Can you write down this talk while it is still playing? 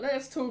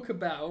let's talk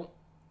about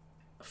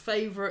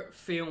favourite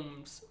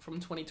films from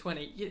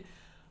 2020.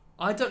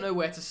 I don't know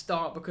where to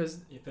start because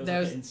it feels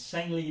like an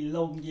insanely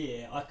long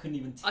year. I couldn't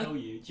even tell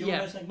you. Do you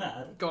want to know something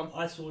mad? Go on.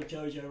 I saw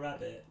Jojo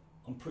Rabbit,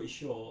 I'm pretty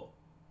sure,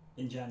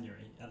 in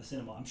January at the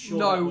cinema. I'm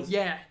sure.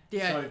 Yeah.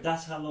 So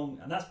that's how long,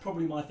 and that's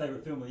probably my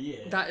favourite film of the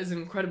year. That is an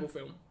incredible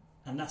film.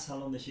 And that's how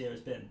long this year has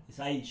been. It's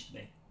aged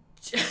me.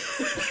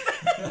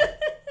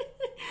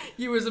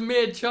 You was a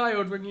mere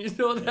child when you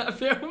saw that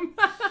film.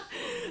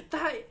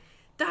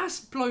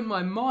 That's blown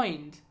my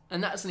mind.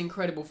 And that's an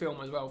incredible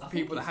film as well for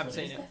people that haven't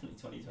seen it. It's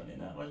definitely 2020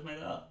 now. I just made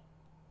it up.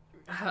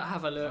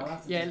 Have a look.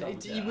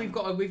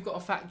 We've got to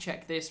fact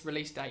check this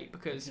release date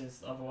because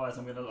otherwise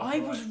I'm gonna. I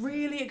was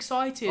really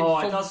excited. Oh,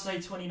 it does say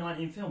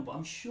 2019 film, but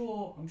I'm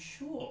sure.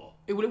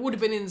 It would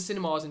have been in the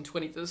cinemas in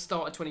the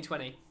start of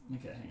 2020.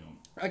 Okay, hang on.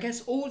 I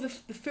guess all the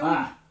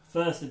film.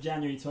 1st of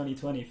January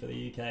 2020. For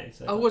the UK.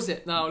 So was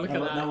it? No, look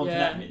at that. No one can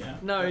at me now.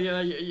 No,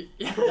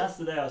 yeah. That's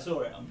the day I saw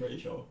it. I'm pretty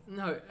sure.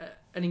 No,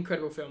 an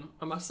incredible film.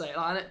 I must say.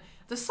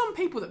 There's some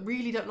people that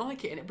really don't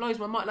like it, and it blows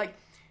my mind. Like,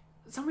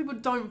 some people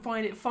don't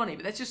find it funny,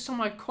 but there's just some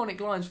iconic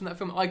lines from that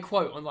film I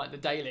quote on the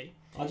daily.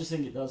 I just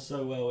think it does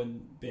so well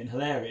in being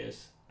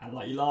hilarious, and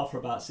you laugh for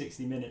about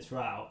 60 minutes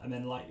throughout, and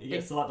then it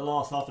gets to the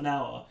last half an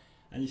hour,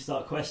 and you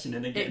start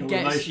questioning and getting all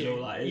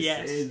emotional.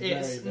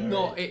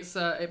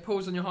 It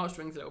pulls on your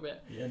heartstrings a little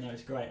bit. Yeah, no,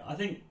 it's great. I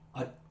think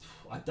I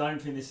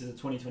don't think this is a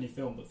 2020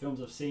 film, but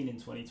films I've seen in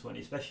 2020,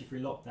 especially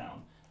through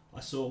lockdown. I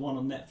saw one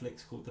on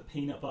Netflix called The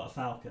Peanut Butter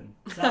Falcon.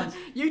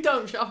 You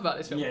don't shut up about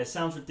this film. Yeah, it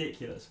sounds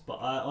ridiculous, but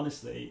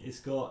honestly, it's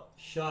got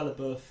Shia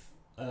LaBeouf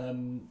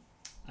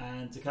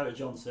and Dakota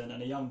Johnson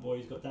and a young boy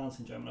who's got Down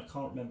syndrome, and I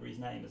can't remember his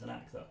name as an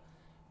actor.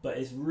 But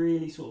it's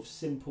really sort of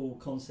simple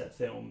concept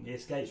film. He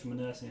escapes from a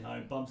nursing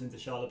home, bumps into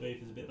Shia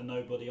LaBeouf as a bit of a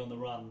nobody on the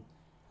run,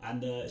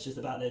 and it's just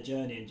about their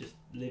journey and just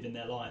living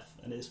their life.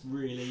 And it's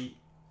really,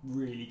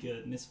 really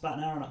good, and it's about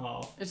an hour and a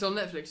half. It's on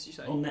Netflix, you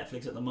say? On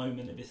Netflix at the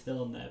moment, if it's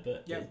still on there,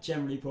 but it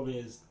generally probably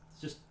is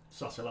just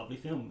such a lovely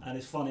film, and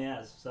it's funny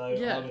as, so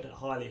I would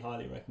highly,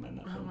 highly recommend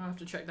that film. I'll have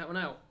to check that one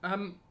out.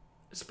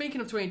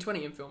 Speaking of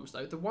 2020 in films,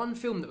 though, the one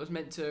film that was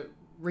meant to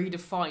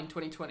redefine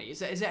 2020, is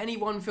there any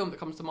one film that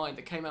comes to mind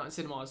that came out in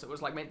cinemas that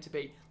was meant to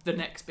be the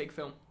next big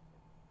film?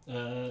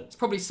 It's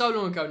probably so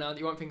long ago now that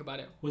you won't think about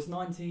it. Was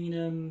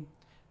 19...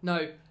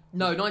 No,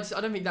 19,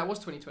 I don't think that was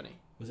 2020.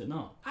 Was it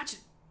not? Actually...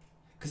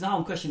 Because now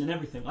I'm questioning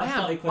everything. I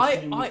started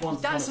questioning which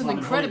ones. That's an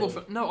incredible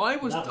film. No, I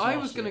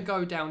was going to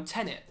go down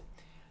Tenet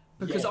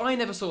because I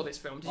never saw this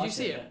film. Did you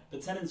see it?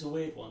 But Tenet's a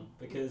weird one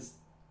because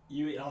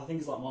I think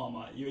it's like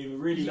Marmite. You either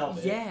really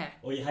love it,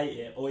 or you hate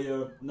it, or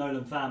you're a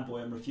Nolan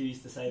fanboy and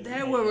refuse to say that.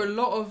 There were a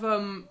lot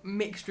of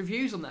mixed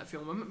reviews on that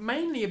film,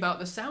 mainly about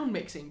the sound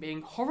mixing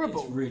being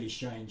horrible. It's really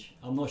strange.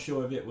 I'm not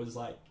sure if it was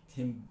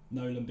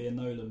Nolan being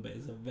Nolan, but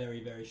it's a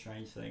very, very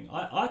strange thing.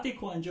 I did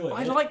quite enjoy it.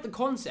 I like the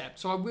concept,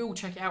 so I will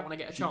check it out when I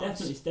get a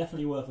chance. It's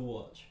definitely worth a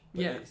watch,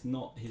 but it's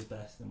not his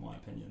best in my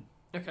opinion.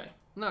 Okay,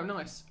 no,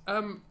 nice.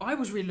 I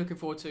was really looking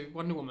forward to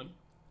Wonder Woman,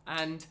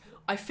 and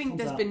I think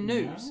there's been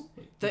news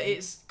that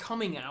it's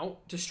coming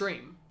out to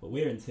stream. But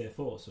we're in tier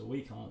 4, so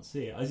we can't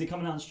see it. Is it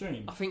coming out on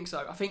stream? I think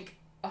so. I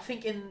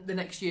think in the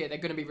next year they're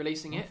going to be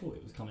releasing it. I thought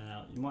it was coming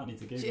out. You might need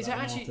to Google it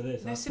actually, after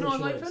this.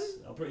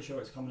 I'm pretty sure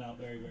it's coming out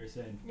very, very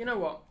soon. You know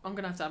what? I'm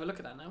going to have a look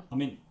at that now. I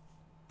mean,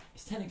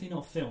 it's technically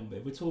not a film, but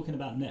if we're talking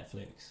about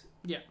Netflix,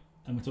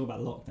 and we're talking about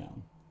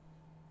lockdown,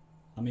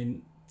 I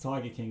mean,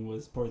 Tiger King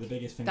was probably the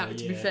biggest thing of the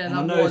year. To be fair,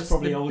 that was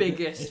the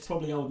biggest. It's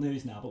probably old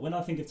news now, but when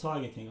I think of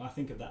Tiger King, I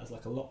think of that as a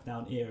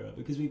lockdown era,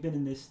 because we've been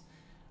in this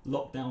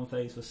lockdown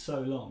phase for so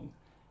long.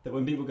 That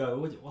when people go,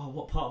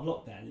 what part of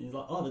lockdown? And you're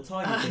like, the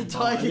Tiger King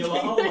part. And you're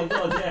like, oh my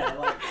god,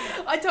 yeah.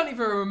 I don't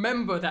even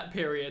remember that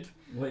period.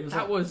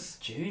 Well, was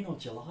June or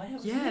July?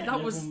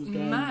 That was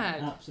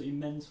mad. Absolutely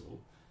mental.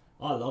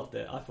 I loved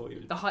it. I thought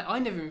it was... I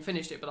never even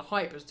finished it, but the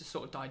hype has just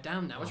sort of died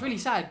down now. It's really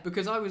sad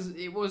because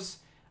it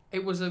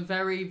was a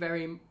very,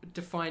 very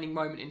defining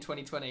moment in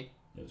 2020.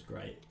 It was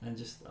great, and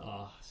just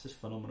it's just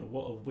phenomenal.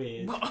 What a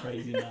weird,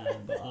 crazy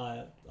man! But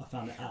I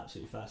found it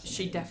absolutely fascinating.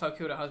 She defo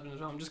killed her husband as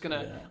well. I'm just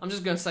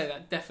gonna say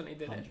that definitely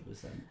did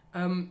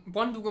 100%.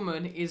 Wonder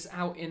Woman is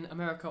out in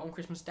America on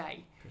Christmas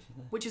Day,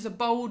 which is a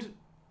bold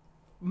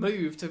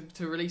move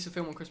to release a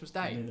film on Christmas Day.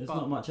 I mean, there's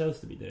not much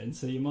else to be doing,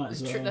 so you might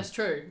as well. That's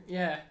true.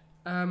 Yeah.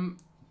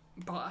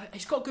 But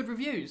it's got good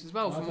reviews as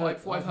well from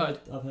what I've heard.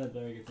 I've heard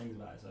very good things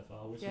about it so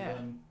far. Which is,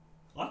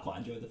 I quite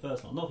enjoyed the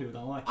first one. A lot of people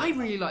don't like it. I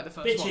really like the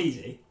first one. Bit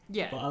cheesy.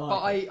 Yeah, but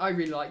I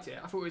really liked it.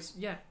 I thought it was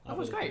that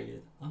was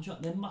great. I'm sure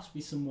there must be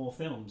some more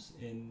films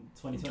in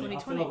 2020. I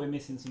feel like we're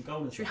missing some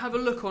golden. Should we have a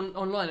look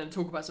online and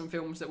talk about some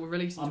films that were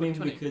released in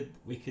 2020? I mean,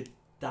 we could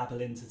dabble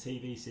into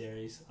TV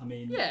series. I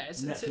mean,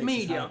 it's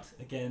Netflix has had,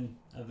 again,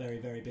 a very,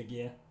 very big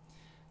year.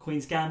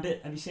 Queen's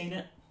Gambit. Have you seen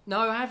it?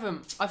 No, I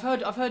haven't. I've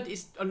heard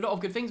it's a lot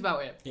of good things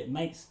about it. It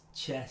makes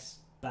chess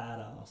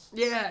badass.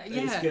 Yeah.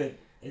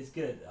 It's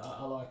good.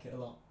 I like it a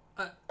lot.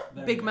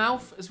 Big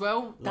Mouth as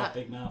well. Love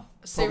Big Mouth.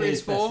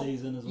 Series 4.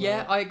 Season as well.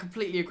 Yeah, I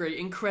completely agree.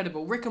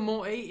 Incredible. Rick and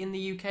Morty in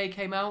the UK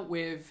came out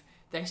with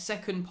their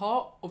second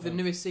part of the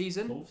newest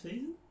season. Fourth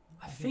season?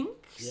 I think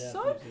Yeah,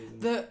 so. fourth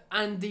season.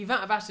 And the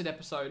Vat of Acid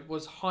episode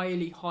was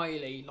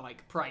highly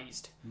like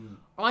praised.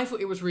 I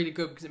thought it was really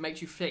good because it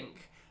makes you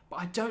think. But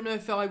I don't know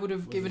if I would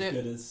have given it.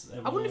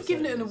 I wouldn't have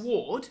given it an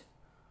award.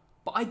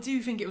 But I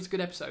do think it was a good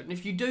episode. And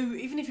if you do,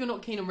 even if you're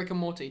not keen on Rick and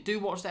Morty, do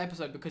watch that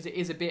episode because it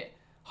is a bit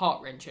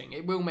heart-wrenching.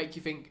 It will make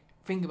you think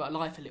about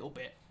life a little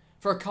bit.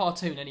 For a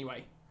cartoon,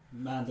 anyway.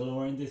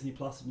 Mandalorian, Disney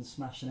Plus have been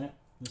smashing it.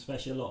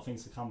 Especially a lot of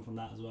things to come from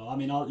that as well. I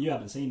mean, you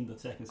haven't seen the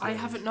second series. I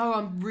haven't, no,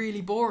 I'm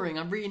really boring.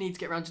 I really need to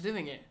get around to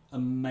doing it.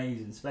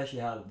 Amazing, especially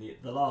how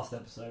the last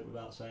episode,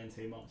 without saying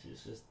too much,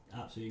 is just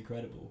absolutely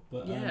incredible.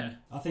 But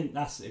I think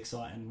that's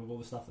exciting with all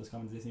the stuff that's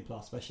coming to Disney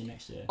Plus, especially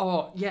next year.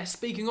 Oh, yeah,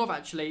 speaking of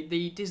actually,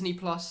 the Disney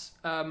Plus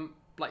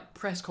like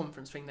press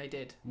conference thing they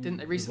did, didn't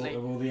they, recently?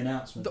 With all the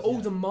announcements. All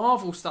the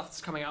Marvel stuff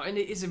that's coming out, and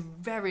it is a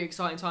very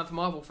exciting time for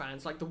Marvel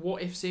fans, like the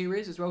What If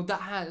series as well.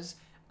 That has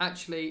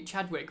actually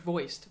Chadwick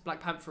voiced Black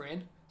Panther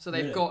in, so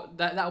they've got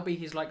that'll be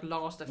his like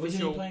last official.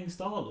 Wasn't he playing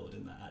Star-Lord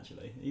in that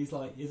actually? He's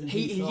like, isn't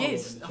he? Star-Lord He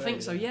is. in the I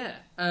think so. Yeah.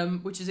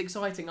 Which is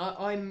exciting.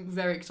 I'm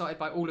very excited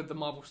by all of the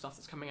Marvel stuff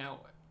that's coming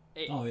out.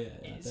 Definitely.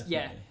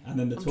 And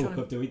then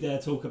do we dare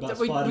talk about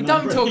Spider-Man? We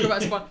don't talk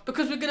about Spider-Man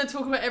because we're going to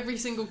talk about every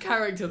single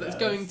character that's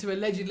going to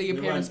allegedly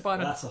appear in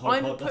Spider-Man.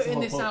 I'm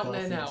putting this out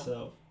there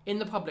now in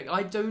the public.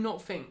 I do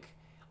not think.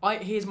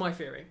 Here's my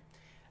theory.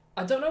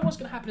 I don't know what's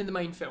going to happen in the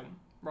main film,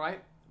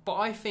 right? But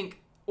I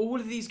think all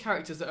of these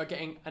characters that are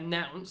getting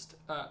announced,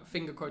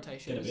 finger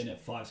quotations, going to be in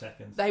it 5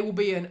 seconds. They will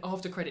be an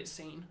after-credits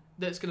scene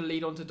that's going to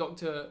lead on to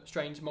Doctor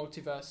Strange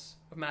Multiverse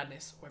of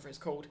Madness, whatever it's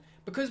called.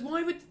 Because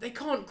they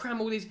can't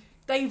cram all these.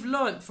 They've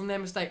learnt from their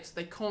mistakes.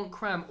 They can't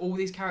cram all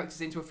these characters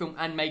into a film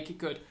and make it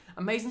good.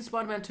 Amazing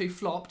Spider-Man 2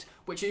 flopped,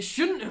 which it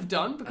shouldn't have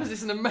done because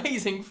it's an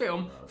amazing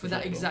film for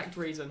that exact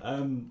reason.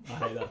 I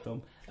hate that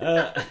film.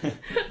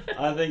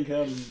 I think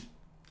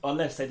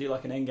unless they do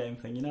like an Endgame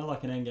thing,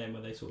 like an Endgame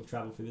where they sort of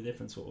travel through the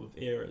different sort of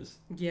eras.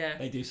 Yeah.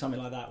 They do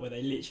something like that where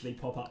they literally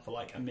pop up for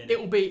like a minute. It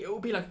will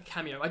be like a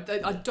cameo.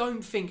 I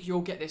don't think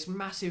you'll get this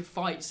massive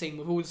fight scene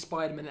with all the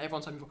Spider-Men that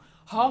everyone's hoping for.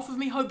 Half of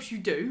me hopes you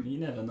do. You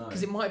never know.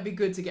 Because it might be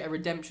good to get a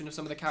redemption of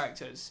some of the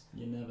characters.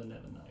 You never know.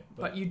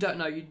 But you don't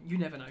know. You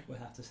never know. We'll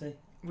have to see.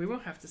 We will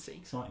have to see.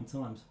 Exciting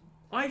times.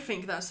 I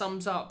think that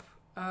sums up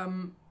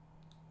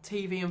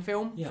TV and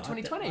film for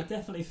 2020. I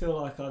definitely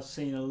feel like I've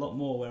seen a lot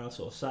more where I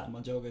sort of sat in my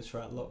joggers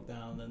throughout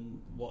lockdown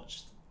and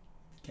watched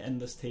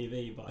endless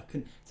TV. But I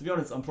couldn't. To be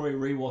honest, I'm probably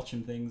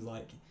rewatching things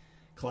like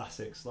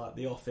classics like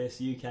The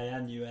Office, UK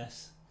and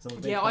US.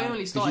 I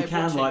only started watching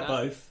you can like that.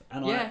 Both,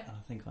 and I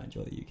think I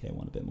enjoy the UK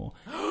one a bit more.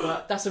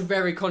 But that's a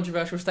very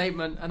controversial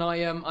statement, and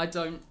I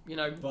don't,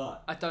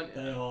 But I don't.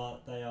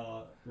 They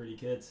are really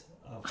good.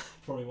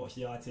 I've probably watched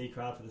the IT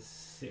Crowd for the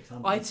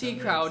 600. IT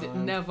Crowd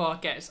never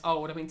gets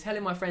old. I've been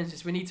telling my friends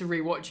this. We need to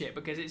rewatch it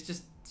because it's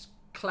just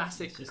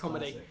classic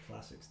comedy.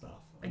 Classic stuff.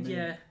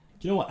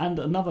 Do you know what? And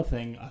another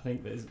thing I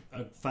think that is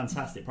a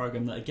fantastic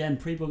program that again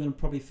people are going to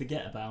probably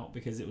forget about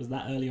because it was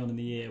that early on in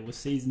the year was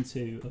season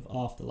 2 of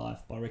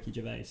Afterlife by Ricky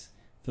Gervais.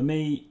 For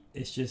me,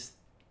 it's just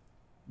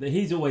that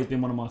he's always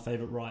been one of my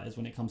favourite writers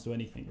when it comes to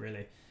anything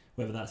really,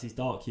 whether that's his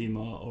dark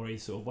humour or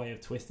his sort of way of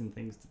twisting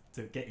things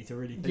to get you to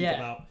really think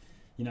about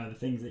the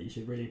things that you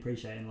should really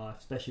appreciate in life,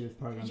 especially with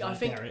programs like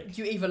Derek. I think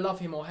you either love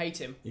him or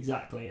hate him.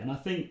 Exactly, and I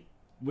think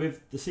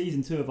with the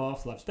season 2 of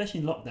Afterlife,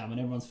 especially in lockdown when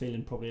everyone's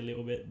feeling probably a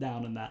little bit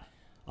down and that.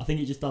 I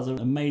think it just does an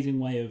amazing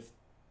way of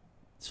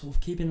sort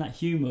of keeping that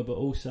humour, but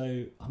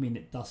also,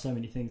 it does so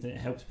many things and it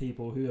helps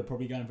people who are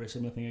probably going through a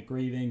similar thing of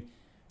grieving,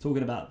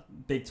 talking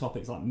about big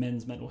topics like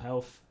men's mental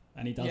health,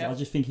 and he does. I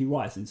just think he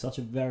writes in such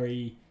a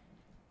very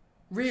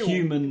real,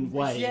 human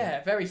way.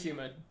 Yeah, very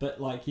human. But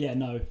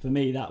for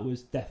me that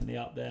was definitely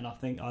up there, and I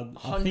think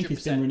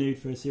it's been renewed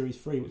for a series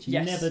 3, which he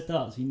never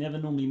does. He never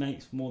normally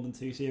makes more than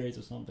 2 series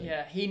or something.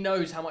 Yeah, he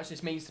knows how much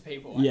this means to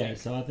people.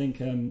 So I think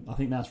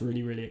that's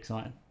really, really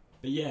exciting.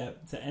 But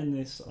to end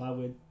this, I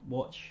would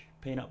watch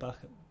Peanut Butter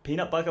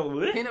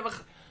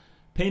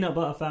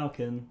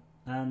Falcon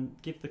and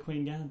give the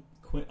Queen Gan.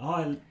 Do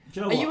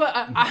you know what?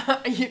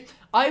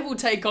 I will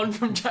take on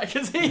from Jack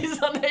as he's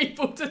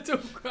unable to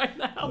talk right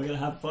now. We're going to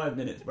have 5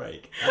 minutes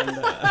break.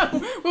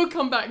 And, we'll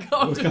come back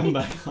after.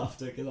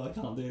 Because I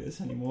can't do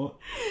this anymore.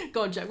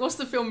 Go on, Jack. What's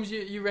the films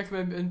you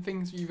recommend and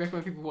things you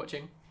recommend people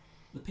watching?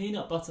 The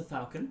Peanut Butter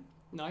Falcon.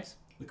 Nice.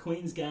 The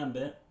Queen's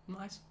Gambit.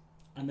 Nice.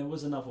 And there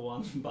was another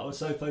one, but I was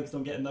so focused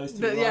on getting those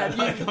 2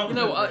 right. You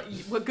know what?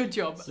 Well, good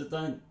job. So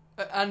don't.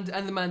 And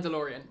The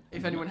Mandalorian,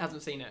 if anyone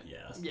hasn't seen it.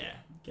 Yeah.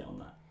 Get on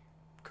that.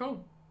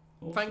 Cool.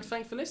 Awesome.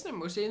 Thanks for listening.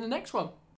 We'll see you in the next one.